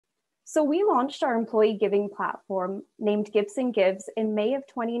So we launched our employee giving platform named Gibson Gives in May of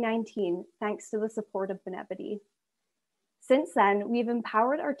 2019, thanks to the support of Benevity. Since then, we've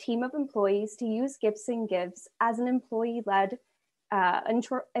empowered our team of employees to use Gibson Gives as an employee-led,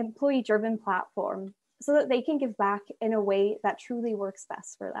 employee-driven platform so that they can give back in a way that truly works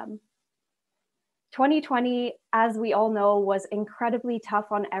best for them. 2020, as we all know, was incredibly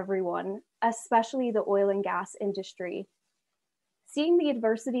tough on everyone, especially the oil and gas industry. Seeing the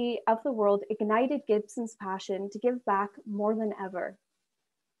adversity of the world ignited Gibson's passion to give back more than ever.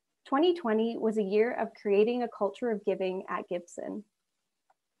 2020 was a year of creating a culture of giving at Gibson.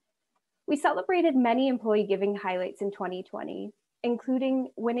 We celebrated many employee giving highlights in 2020, including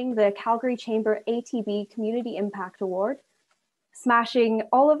winning the Calgary Chamber ATB Community Impact Award, smashing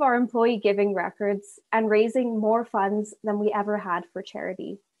all of our employee giving records, and raising more funds than we ever had for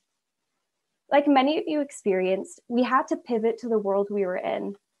charity. Like many of you experienced, we had to pivot to the world we were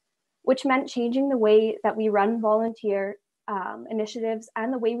in, which meant changing the way that we run volunteer initiatives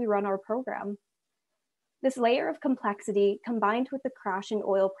and the way we run our program. This layer of complexity, combined with the crash in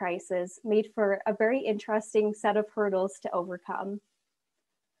oil prices, made for a very interesting set of hurdles to overcome.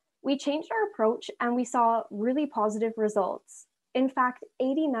 We changed our approach and we saw really positive results. In fact,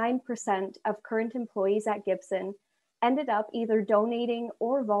 89% of current employees at Gibson ended up either donating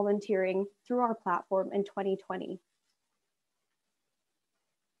or volunteering through our platform in 2020.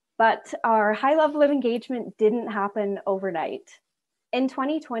 But our high level of engagement didn't happen overnight. In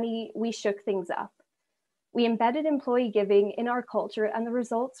 2020, we shook things up. We embedded employee giving in our culture and the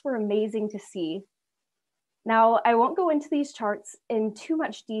results were amazing to see. Now, I won't go into these charts in too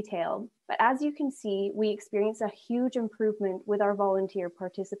much detail, but as you can see, we experienced a huge improvement with our volunteer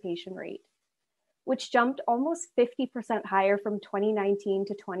participation rate, which jumped almost 50% higher from 2019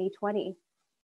 to 2020.